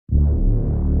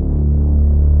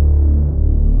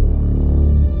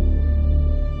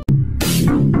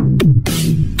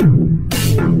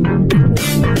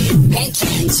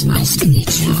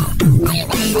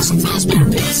some fazbear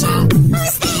pizza.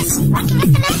 Who's this? Working at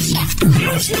the night shift.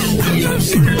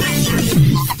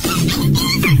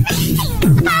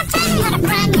 About time you had a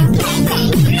brand new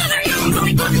plaything. Another young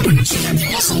boy bucket with a chicken.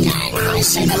 Listen, guy, I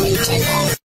say the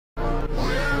Nintendo.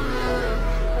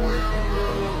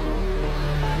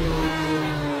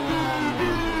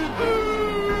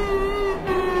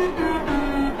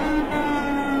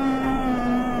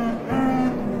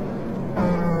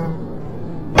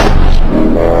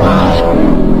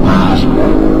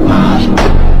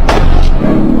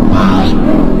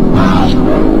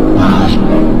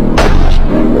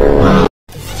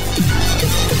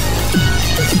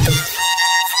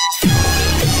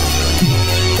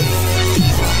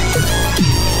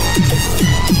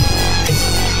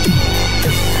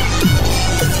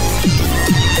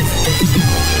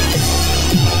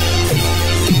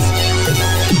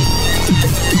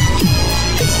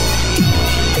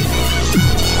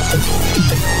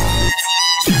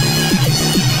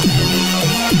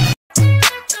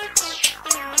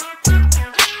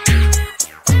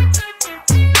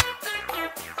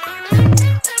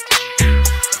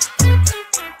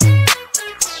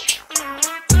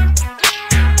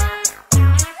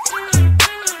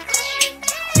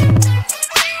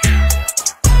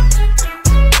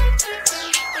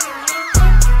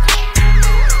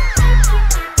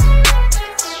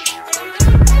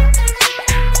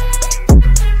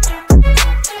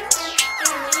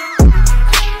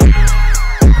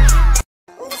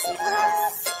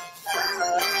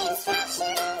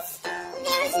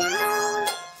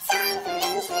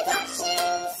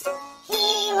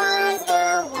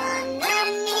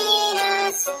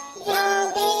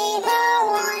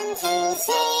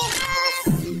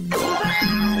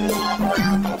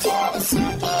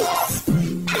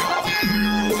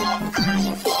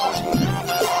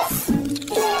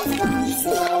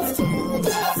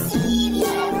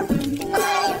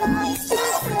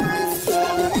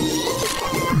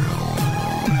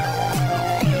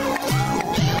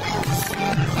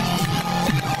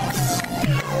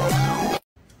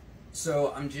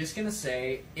 So I'm just gonna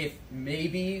say, if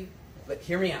maybe, but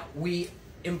hear me out, we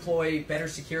employ better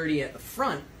security at the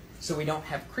front so we don't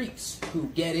have creeps who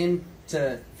get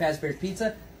into Fazbear's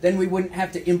Pizza, then we wouldn't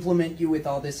have to implement you with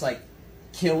all this like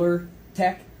killer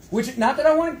tech. Which, not that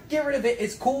I want to get rid of it,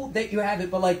 it's cool that you have it,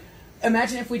 but like,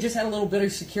 imagine if we just had a little bit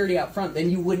of security out front,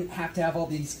 then you wouldn't have to have all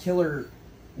these killer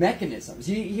mechanisms.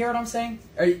 You hear what I'm saying?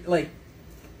 Are you, like,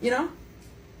 you know?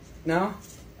 No?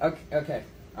 Okay,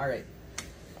 alright.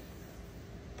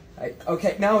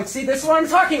 Okay, now, see, this is what I'm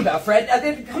talking about, Fred.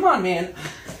 Come on, man.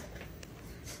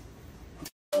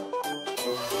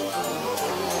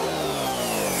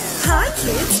 Hi,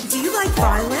 kids. Do you like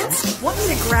violence? Want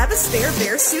me to grab a spare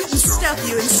bear suit and stuff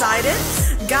you inside it?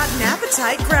 Got an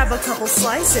appetite? Grab a couple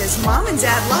slices. Mom and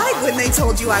Dad lied when they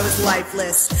told you I was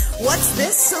lifeless. What's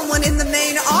this? Someone in the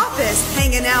main office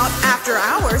hanging out after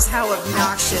hours? How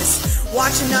obnoxious.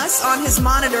 Watching us on his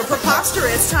monitor,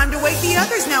 preposterous. Time to wake the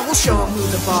others, now we'll show him who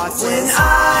the boss is. When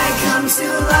I come to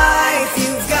life,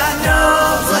 you've got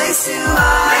no place to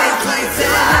hide. Place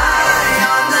an eye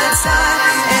on the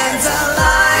time and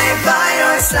alive by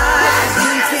your side.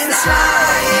 You can try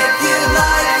if you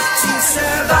like to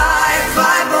survive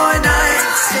 5 more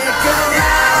nights. Stick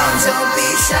around, don't be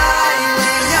shy.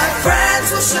 When your friends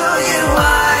will show you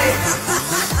why.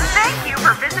 Thank you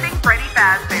for visiting Freddy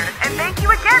Fazbear's, and thank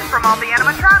you again from all the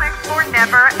animatronics for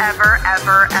never, ever,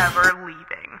 ever, ever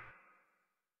leaving.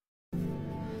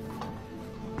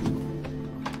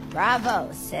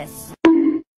 Bravo, sis.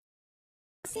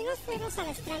 Así nos fuimos al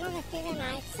estreno de Friday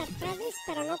Night at Freddy's,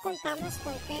 pero no contamos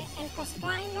con que el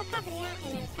cosplay no cabría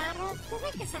en el carro.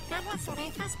 Tuve que sacar las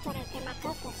orejas por el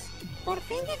quemacocos. Por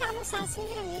fin llegamos al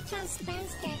cine Nichan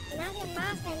Spence, que nadie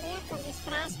más vendría con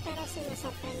disfraz, pero sí me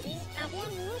sorprendí. Había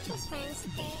muchos fans,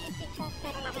 qué épico,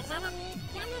 pero la verdad a mí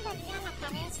ya me dolía la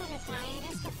cabeza de traer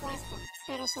este puesto.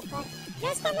 Pero soporto.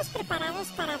 Ya estamos preparados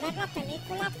para ver la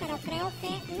película, pero creo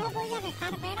que no voy a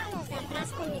dejar ver a los de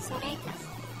atrás con mis orejas.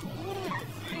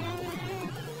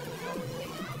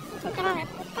 Pero de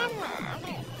puta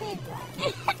madre.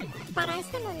 Para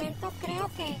este momento creo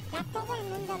que ya todo el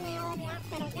mundo me odia,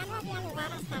 pero ya no había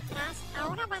lugar hasta atrás.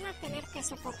 Ahora van a tener que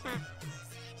soportar.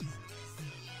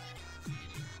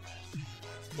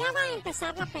 Ya va a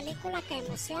empezar la película, qué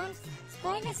emoción.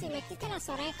 Spoilers y me quité las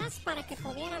orejas para que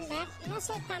pudieran ver. No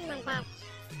soy tan malvado.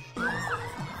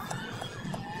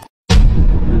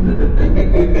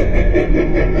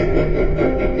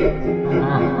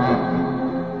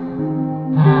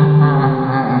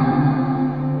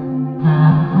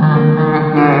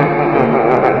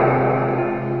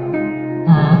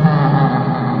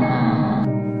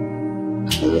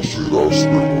 No serás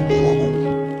de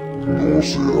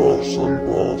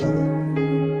salvado.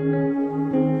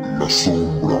 La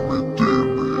sombra me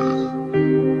teme.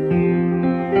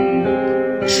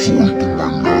 Soy tu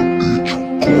maldad hecho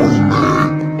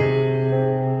carne.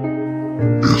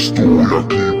 Estoy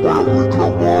aquí para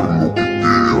reclamar lo que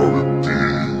queda de ti.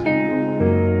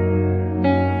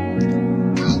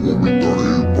 Te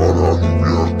vomitaré para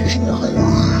aliviar tus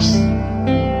dolores.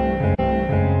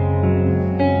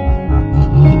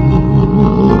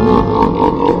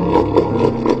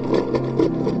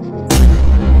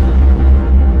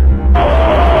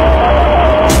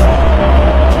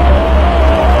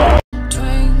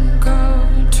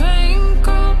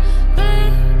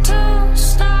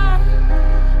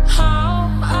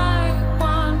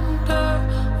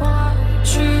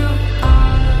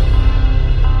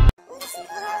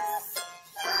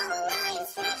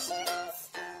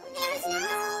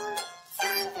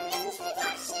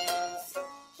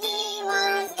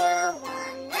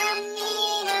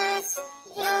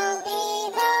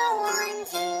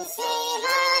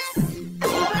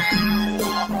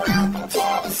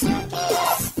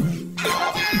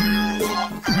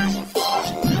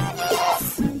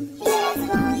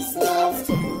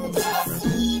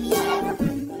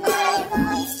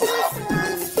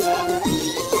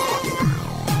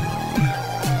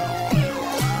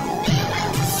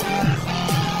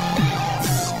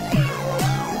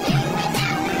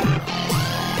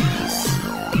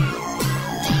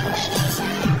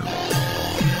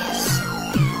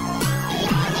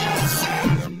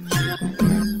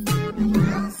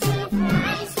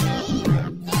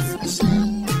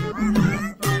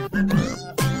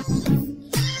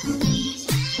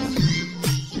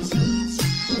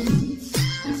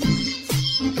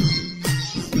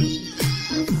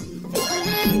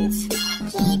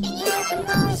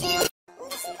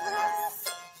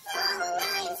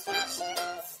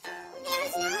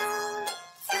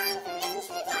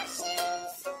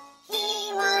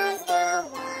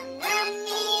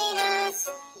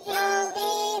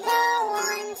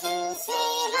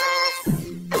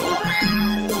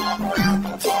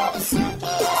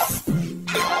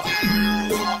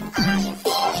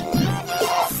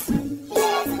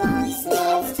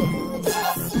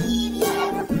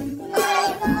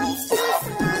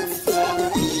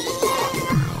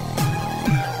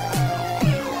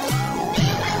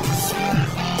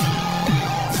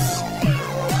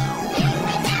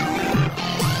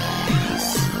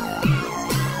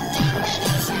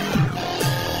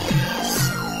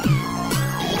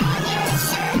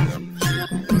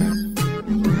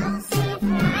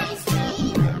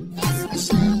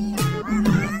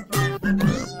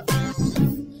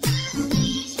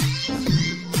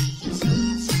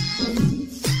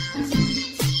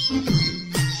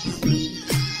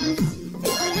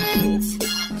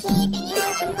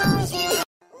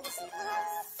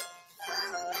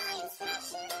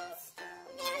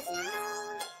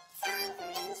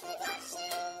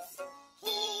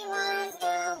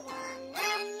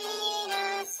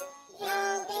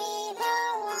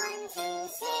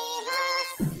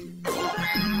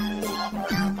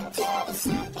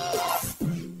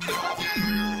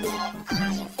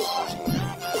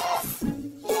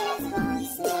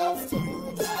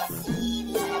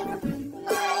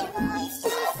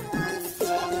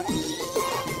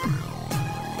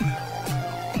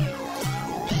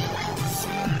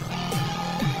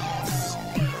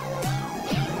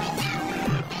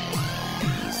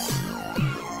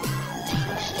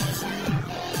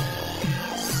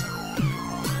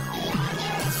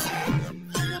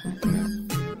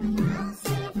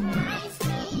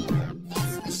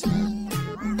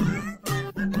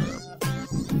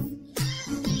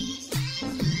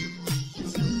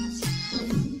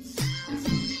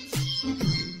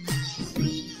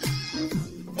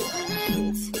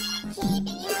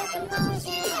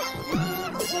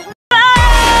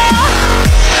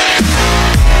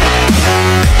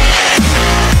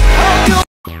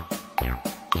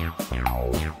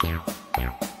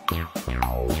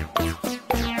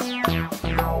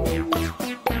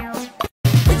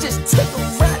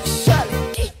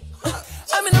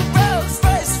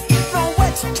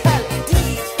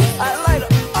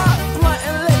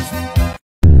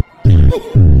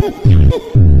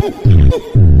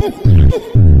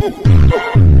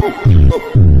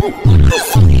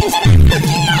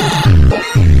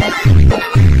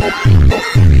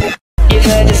 You've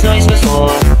heard this noise before,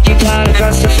 you plowed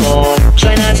across the floor.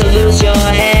 Try not to lose your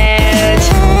head.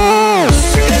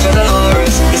 Prepare for the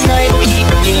horrors, this night will keep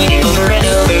repeating over and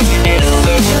over and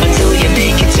over until you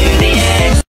make it to the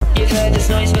end. You've heard this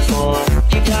noise before,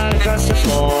 you plowed across the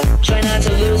floor. Try not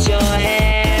to lose your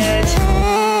head.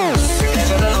 Prepare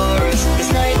for the horrors,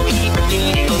 this night will keep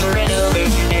repeating over and over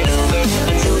and over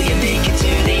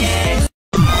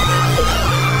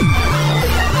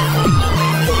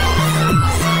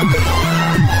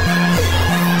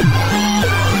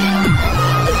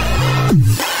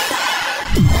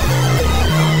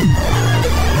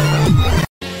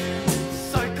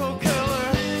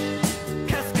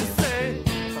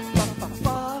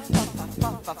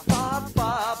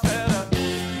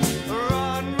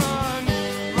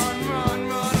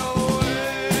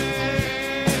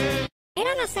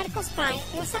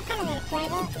no sácalo del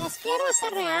juego, los quiero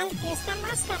hacer real y esta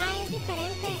máscara es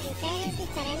diferente. ¿En qué es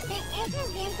diferente?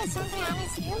 Esos dientes son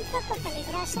reales y un poco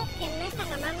peligroso. Quien meta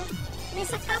la mano, me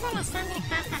sacaba la sangre,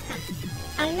 jajaja.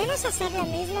 Al menos hacer lo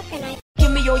mismo que no.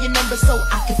 Give me all your numbers so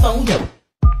I can phone you.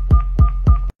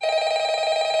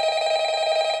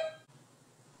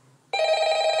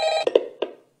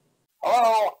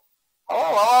 Hello?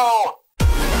 Hello?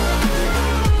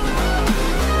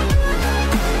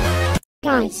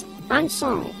 Guys, I'm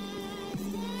sorry.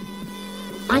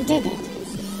 I did it.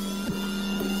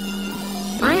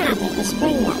 I added the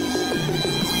spring lights.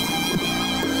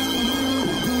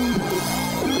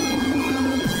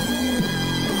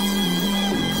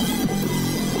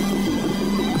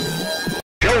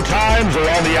 Show times are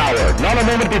on the hour. Not a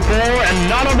moment before and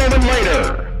not a moment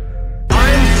later.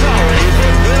 I'm sorry,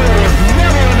 but there was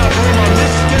never enough room on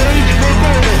this stage for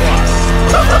both of us.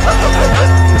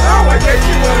 Oh, I guess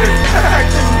you wanted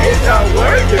action me now,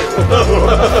 were you?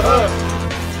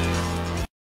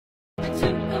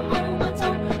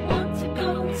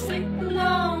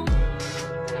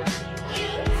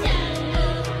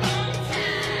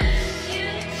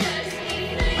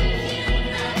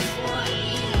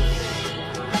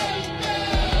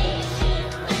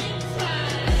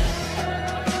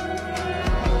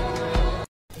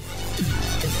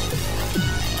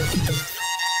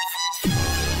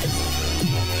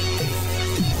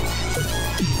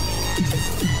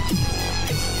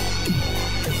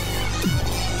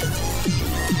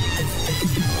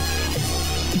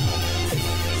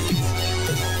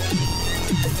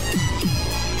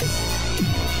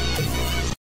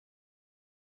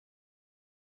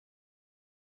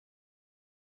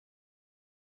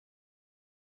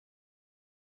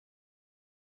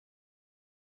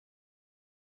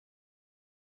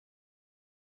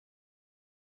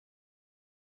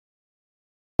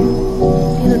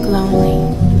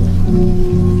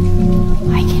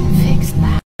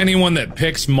 Anyone that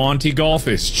picks Monty Golf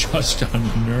is just a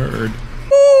nerd.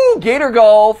 Ooh, Gator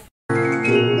Golf.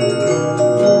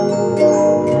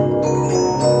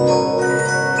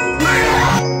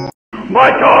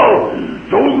 Michael,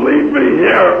 don't leave me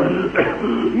here.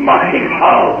 Michael,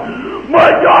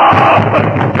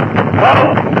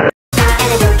 help me.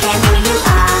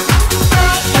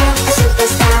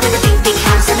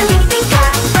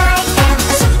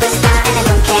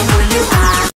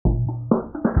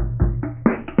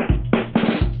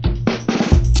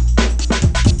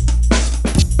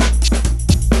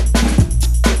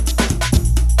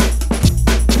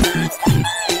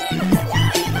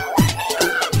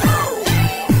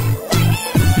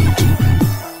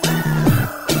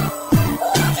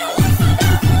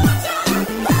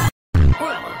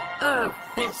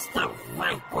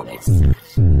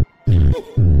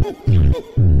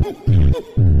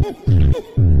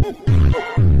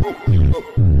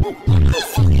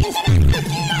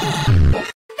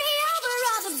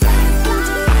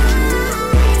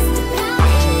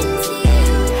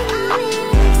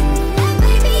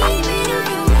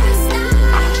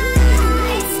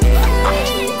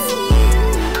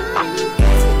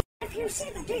 If you see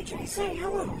the DJ, say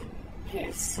hello. He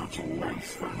is such a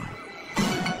nice fella.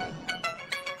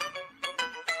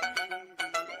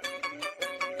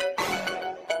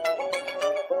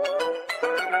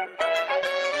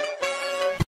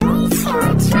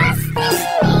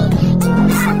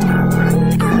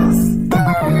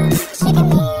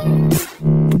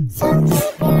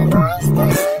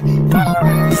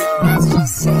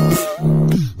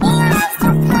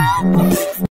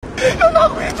 Eu não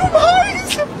aguento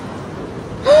mais!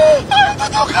 Ai, eu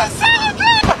tô cansado!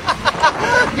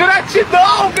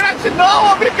 Gratidão,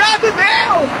 gratidão, obrigado,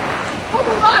 Deus!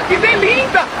 Vamos lá, vida é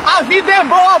linda! A vida é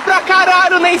boa pra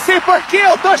caralho, nem sei por que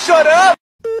eu tô chorando!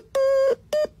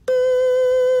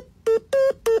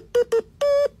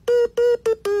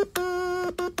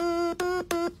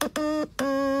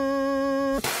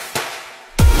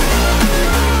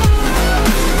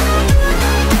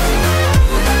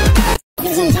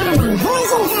 Ladies and gentlemen,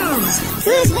 boys and girls,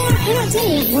 please bear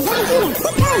entertainment. We're going to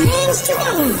put our hands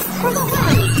together for the one,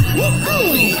 the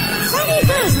only, Freddy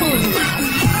Fazbear.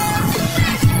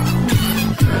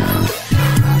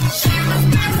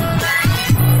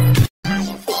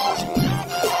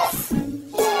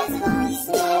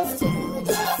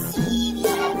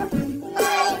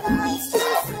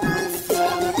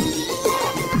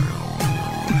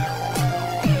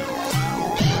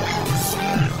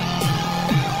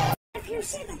 If you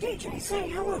see the DJ, say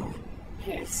hello.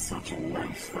 He is such a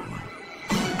nice fella.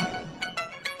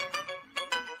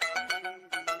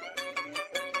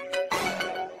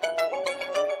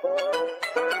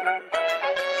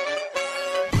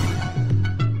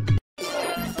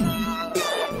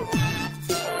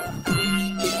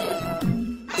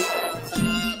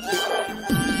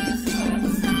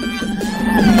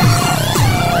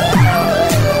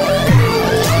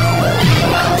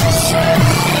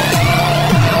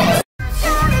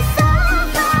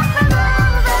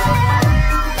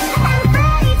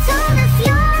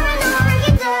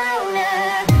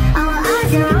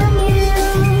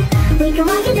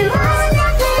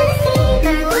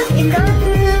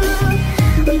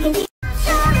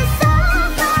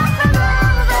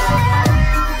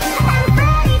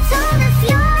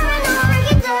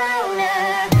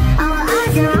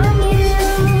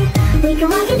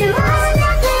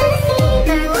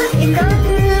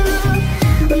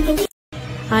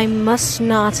 I must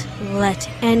not let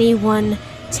anyone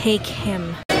take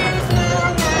him.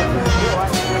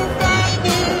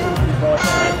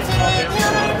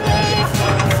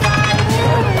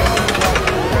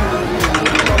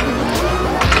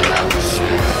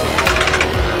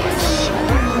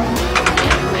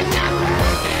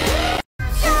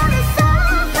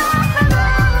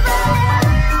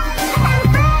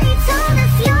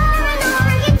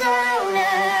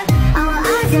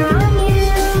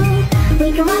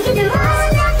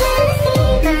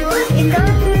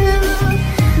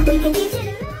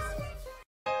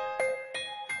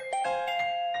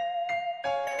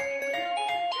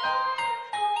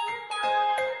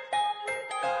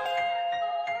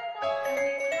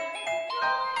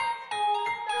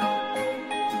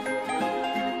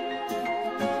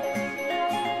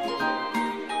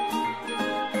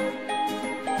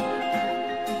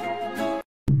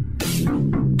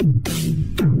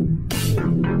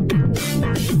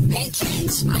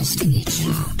 Nice to meet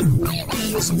you. Are you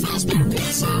ready for some fast-food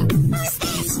pizza? Who's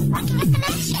this? Working at the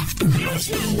night shift.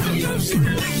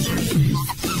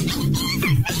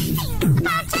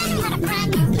 About time you had a brand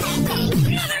new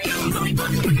plaything.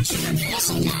 Yes,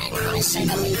 I know. I say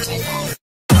the lead table.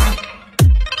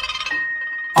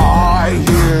 I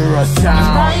hear a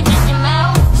sound.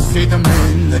 See them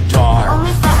in the dark.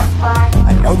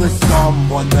 I know there's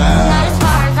someone there. Not as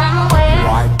far as I'm aware.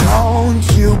 Why don't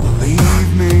you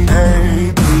believe me?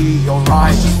 Maybe you're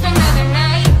right. It's just another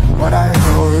night. But I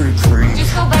heard a creep.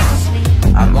 Just go back to sleep.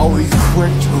 I'm always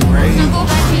quick to rage. So go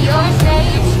back to your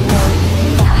stage.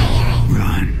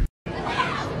 Run.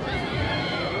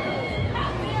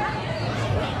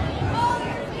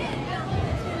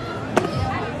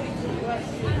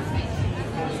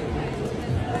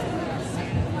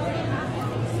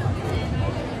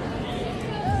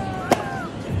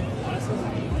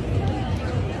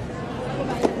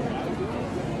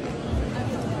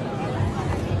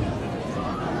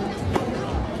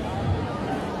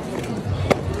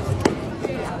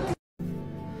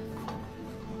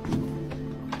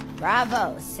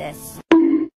 Bravo, sis.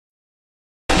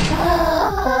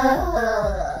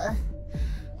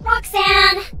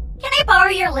 Roxanne, can I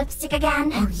borrow your lipstick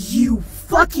again? Are you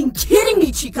fucking kidding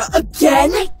me, Chica?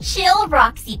 Again? Like, chill,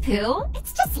 Roxy Poo.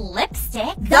 It's just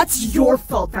lipstick. That's your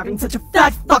fault for having such a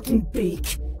fat fucking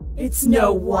beak. It's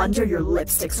no wonder your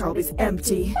lipsticks are always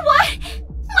empty. What?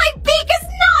 My beak is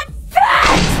not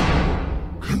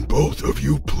fat! Can both of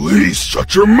you please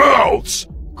shut your mouths?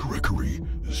 Gregory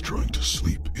is trying to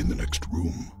sleep in the next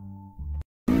room.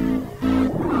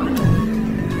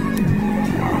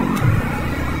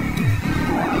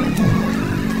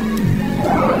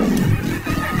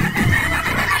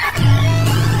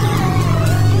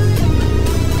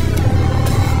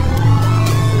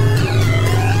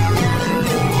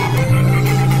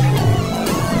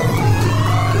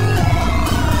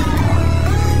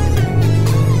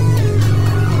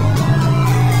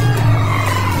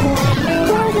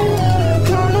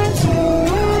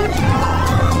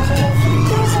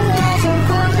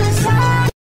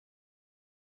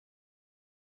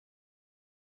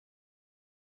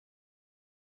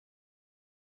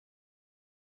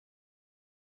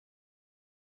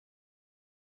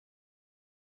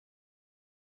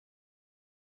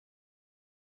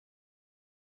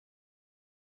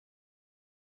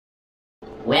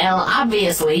 Well,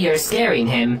 obviously you're scaring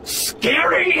him.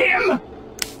 Scaring him?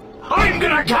 I'm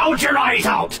gonna gouge your eyes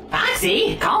out!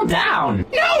 Foxy, calm down.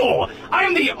 No!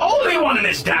 I'm the only one in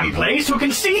this damn place who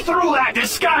can see through that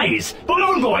disguise!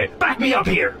 Balloon Boy, back me up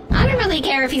here! I don't really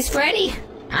care if he's Freddy.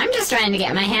 I'm just trying to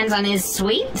get my hands on his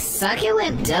sweet,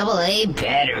 succulent AA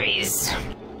batteries.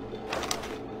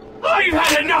 I've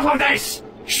had enough of this!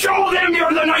 Show them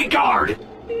you're the night guard!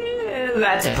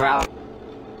 That's a problem.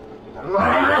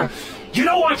 You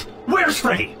know what? Where's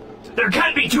Freddy? There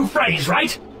can't be two Freddys,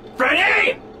 right?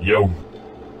 Freddy! Yo.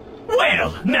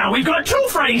 Well, now we've got two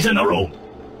Freddys in the room.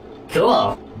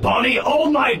 Cool. Bonnie, oh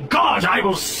my god, I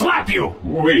will slap you!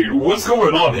 Wait, what's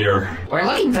going on here? We're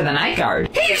looking for the night guard.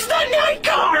 He's the night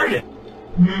guard!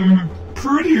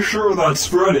 pretty sure that's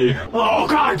Freddy. Oh,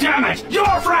 god damn it!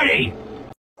 You're Freddy!